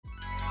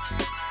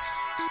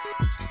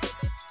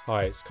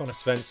Hi, it's Connor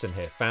Svensson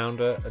here,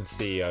 founder and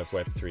CEO of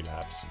Web3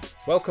 Labs.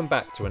 Welcome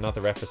back to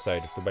another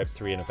episode of the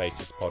Web3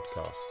 Innovators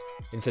podcast.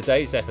 In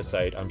today's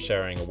episode, I'm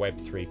sharing a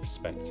Web3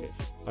 perspective.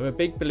 I'm a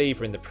big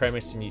believer in the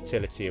premise and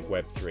utility of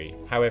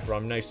Web3, however,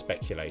 I'm no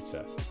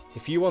speculator.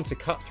 If you want to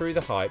cut through the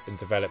hype and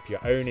develop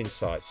your own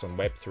insights on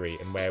Web3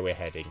 and where we're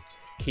heading,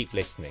 keep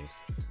listening.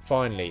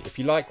 Finally, if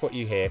you like what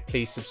you hear,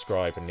 please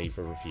subscribe and leave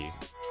a review.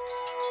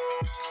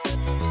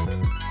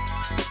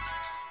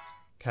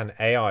 Can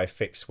AI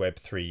fix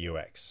Web3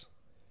 UX?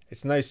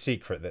 It's no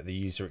secret that the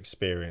user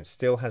experience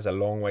still has a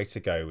long way to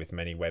go with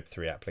many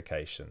Web3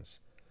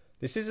 applications.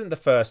 This isn't the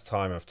first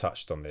time I've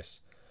touched on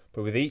this,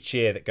 but with each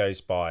year that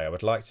goes by, I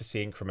would like to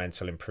see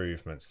incremental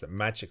improvements that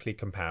magically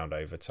compound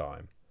over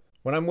time.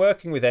 When I'm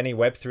working with any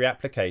Web3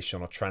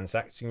 application or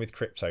transacting with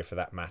crypto for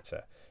that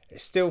matter,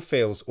 it still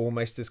feels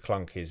almost as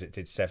clunky as it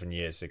did 7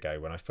 years ago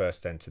when I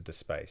first entered the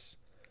space.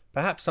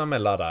 Perhaps I'm a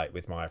Luddite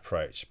with my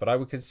approach, but I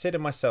would consider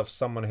myself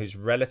someone who's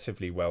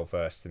relatively well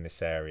versed in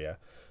this area,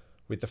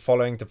 with the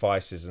following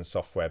devices and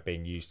software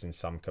being used in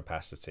some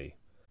capacity.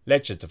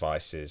 Ledger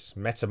devices,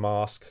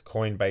 MetaMask,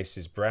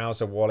 Coinbase's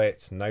browser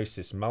wallet,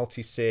 Gnosis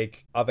multisig,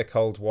 other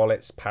cold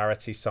wallets,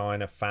 Parity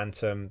Signer,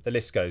 Phantom, the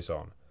list goes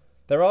on.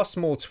 There are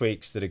small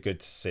tweaks that are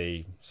good to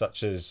see,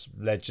 such as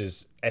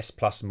Ledger's S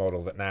Plus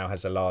model that now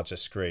has a larger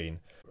screen,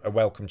 a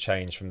welcome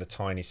change from the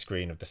tiny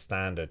screen of the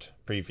standard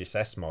previous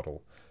S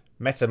model.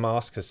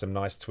 MetaMask has some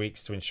nice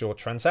tweaks to ensure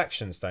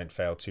transactions don't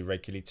fail too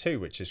regularly too,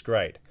 which is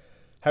great.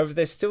 However,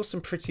 there's still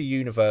some pretty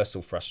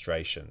universal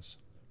frustrations.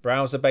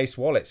 Browser-based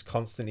wallets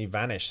constantly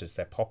vanish as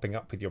they're popping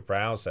up with your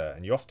browser,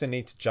 and you often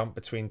need to jump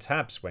between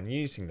tabs when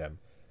using them.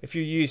 If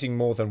you're using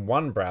more than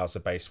one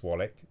browser-based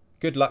wallet,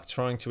 good luck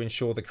trying to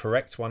ensure the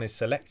correct one is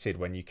selected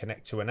when you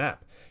connect to an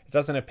app. It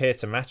doesn't appear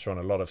to matter on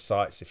a lot of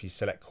sites if you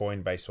select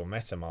Coinbase or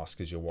MetaMask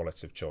as your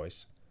wallet of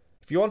choice.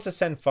 If you want to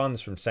send funds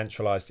from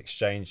centralized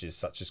exchanges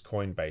such as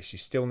Coinbase, you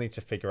still need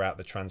to figure out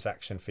the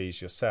transaction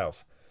fees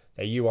yourself.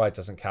 Their UI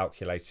doesn't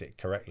calculate it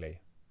correctly.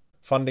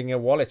 Funding a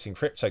wallet in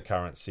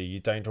cryptocurrency you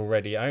don't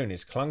already own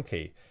is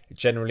clunky. It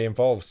generally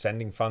involves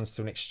sending funds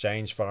to an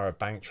exchange via a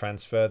bank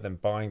transfer, then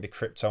buying the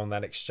crypto on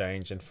that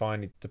exchange and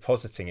finally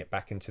depositing it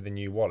back into the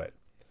new wallet.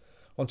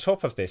 On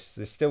top of this,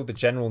 there's still the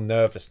general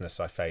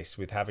nervousness I face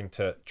with having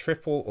to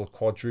triple or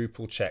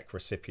quadruple check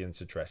recipient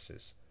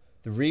addresses.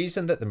 The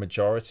reason that the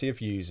majority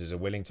of users are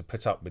willing to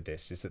put up with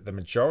this is that the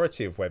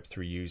majority of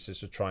Web3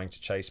 users are trying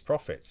to chase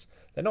profits.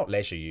 They're not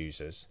leisure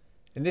users.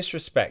 In this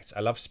respect,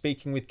 I love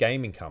speaking with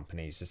gaming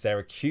companies as they're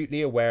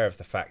acutely aware of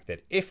the fact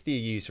that if the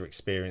user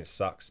experience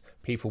sucks,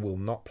 people will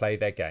not play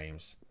their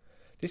games.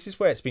 This is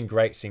where it's been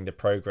great seeing the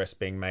progress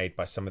being made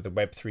by some of the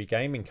Web3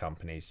 gaming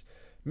companies,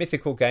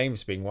 Mythical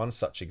Games being one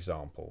such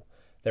example.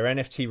 Their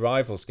NFT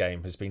Rivals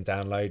game has been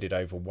downloaded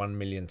over 1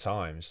 million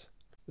times.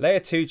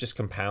 Layer 2 just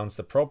compounds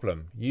the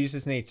problem.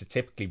 Users need to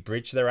typically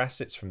bridge their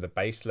assets from the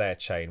base layer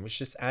chain, which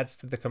just adds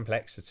to the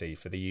complexity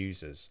for the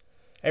users.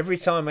 Every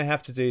time I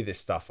have to do this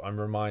stuff, I'm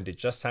reminded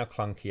just how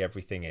clunky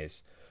everything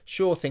is.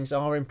 Sure, things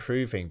are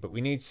improving, but we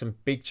need some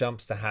big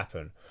jumps to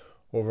happen,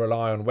 or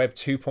rely on Web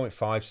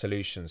 2.5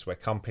 solutions where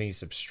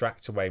companies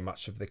abstract away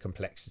much of the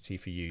complexity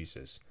for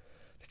users.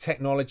 The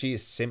technology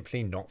is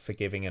simply not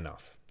forgiving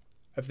enough.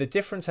 Of the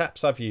different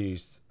apps I've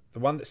used, the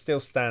one that still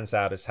stands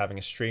out as having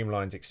a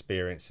streamlined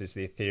experience is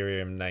the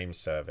Ethereum name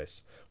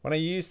service. When I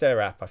use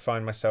their app, I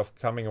find myself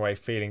coming away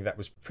feeling that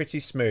was pretty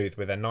smooth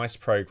with their nice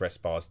progress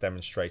bars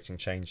demonstrating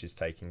changes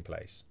taking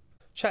place.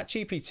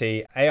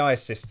 ChatGPT, AI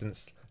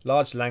assistants,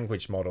 large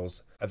language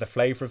models are the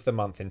flavour of the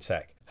month in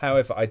tech.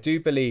 However, I do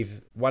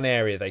believe one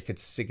area they could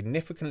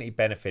significantly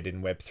benefit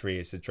in Web3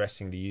 is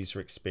addressing the user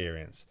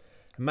experience.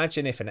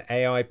 Imagine if an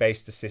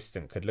AI-based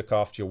assistant could look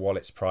after your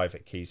wallet's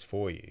private keys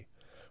for you,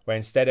 where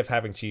instead of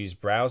having to use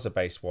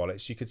browser-based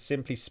wallets, you could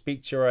simply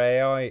speak to your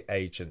AI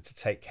agent to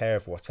take care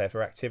of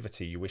whatever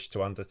activity you wish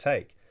to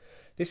undertake.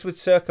 This would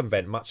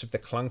circumvent much of the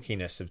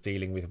clunkiness of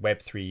dealing with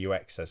Web3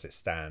 UX as it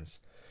stands.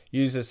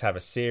 Users have a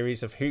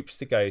series of hoops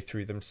to go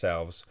through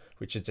themselves,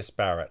 which are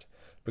disparate,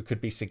 but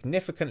could be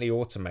significantly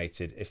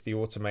automated if the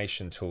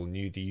automation tool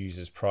knew the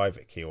user's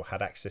private key or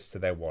had access to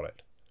their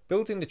wallet.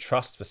 Building the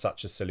trust for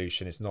such a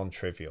solution is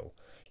non-trivial.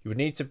 You would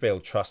need to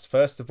build trust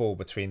first of all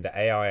between the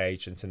AI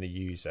agent and the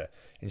user,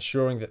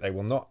 ensuring that they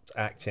will not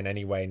act in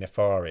any way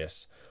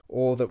nefarious,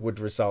 or that would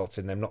result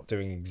in them not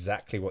doing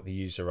exactly what the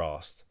user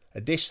asked.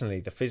 Additionally,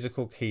 the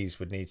physical keys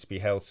would need to be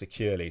held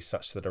securely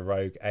such that a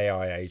rogue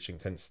AI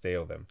agent couldn't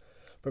steal them.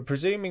 But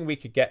presuming we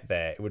could get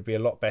there, it would be a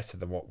lot better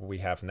than what we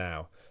have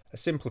now. A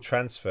simple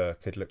transfer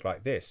could look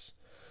like this,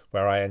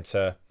 where I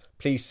enter,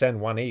 please send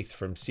 1 ETH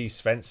from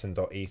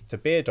csvensson.eth to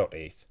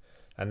beer.eth.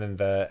 And then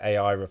the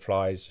AI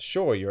replies,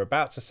 sure, you're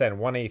about to send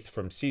 1 ETH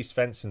from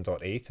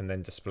csvensson.eth and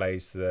then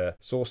displays the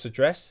source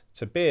address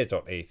to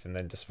beer.eth and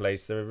then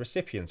displays the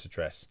recipient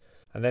address.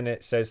 And then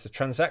it says the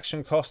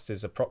transaction cost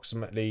is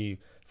approximately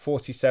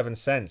 47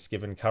 cents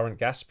given current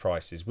gas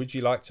prices. Would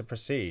you like to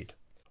proceed?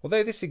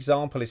 Although this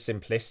example is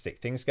simplistic,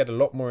 things get a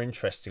lot more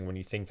interesting when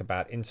you think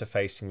about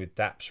interfacing with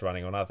dApps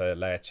running on other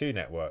Layer 2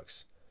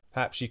 networks.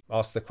 Perhaps you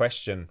ask the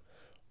question,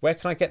 Where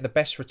can I get the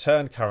best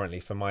return currently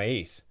for my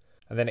ETH?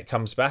 And then it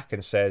comes back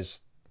and says,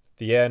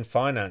 the Earn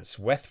Finance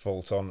WETH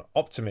Vault on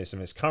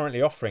Optimism is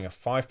currently offering a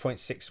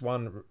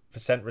 5.61%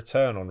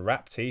 return on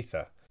wrapped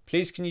Ether.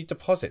 Please can you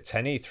deposit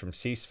 10 ETH from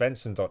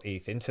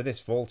csvensson.eth into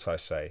this vault, I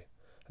say.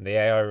 And the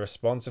AI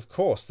responds, of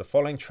course, the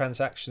following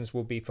transactions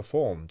will be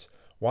performed.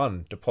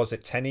 1.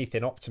 Deposit 10 ETH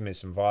in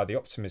Optimism via the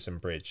Optimism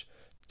bridge.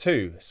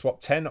 2. Swap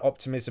 10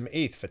 Optimism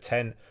ETH for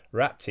 10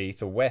 wrapped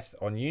ETH or WETH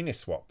on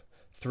Uniswap.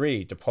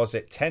 3.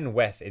 Deposit 10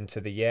 WETH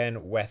into the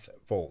Yen WETH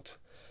Vault.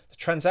 The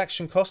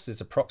transaction cost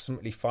is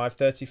approximately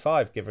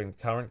 $5.35 given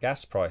current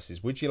gas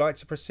prices. Would you like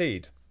to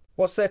proceed?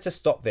 What's there to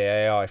stop the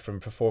AI from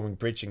performing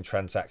bridging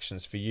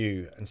transactions for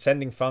you and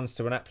sending funds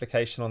to an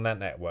application on that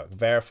network,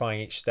 verifying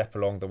each step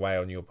along the way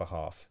on your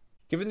behalf?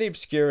 Given the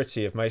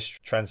obscurity of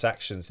most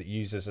transactions that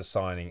users are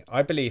signing,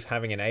 I believe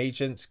having an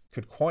agent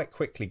could quite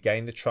quickly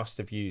gain the trust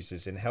of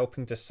users in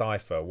helping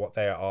decipher what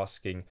they are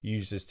asking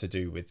users to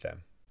do with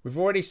them. We've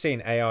already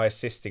seen AI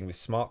assisting with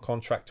smart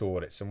contract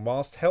audits, and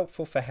whilst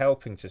helpful for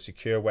helping to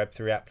secure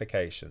Web3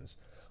 applications,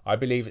 I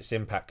believe its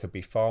impact could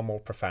be far more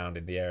profound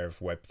in the area of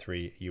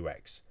Web3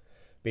 UX.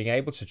 Being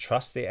able to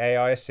trust the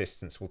AI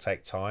assistance will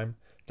take time,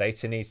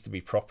 data needs to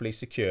be properly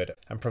secured,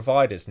 and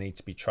providers need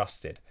to be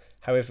trusted.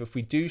 However, if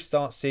we do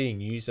start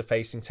seeing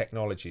user-facing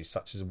technologies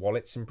such as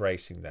wallets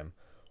embracing them,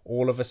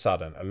 all of a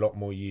sudden a lot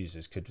more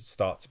users could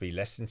start to be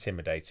less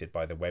intimidated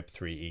by the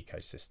Web3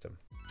 ecosystem.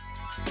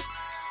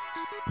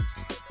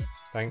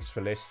 Thanks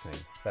for listening.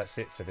 That's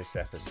it for this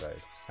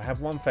episode. I have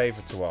one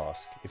favour to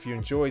ask. If you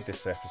enjoyed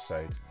this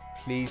episode,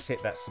 please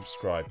hit that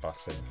subscribe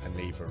button and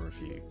leave a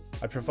review.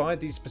 I provide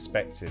these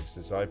perspectives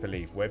as I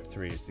believe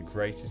Web3 is the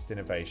greatest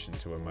innovation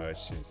to emerge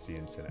since the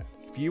internet.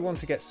 If you want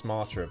to get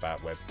smarter about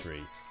Web3,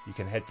 you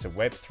can head to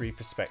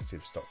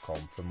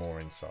web3perspectives.com for more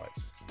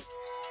insights.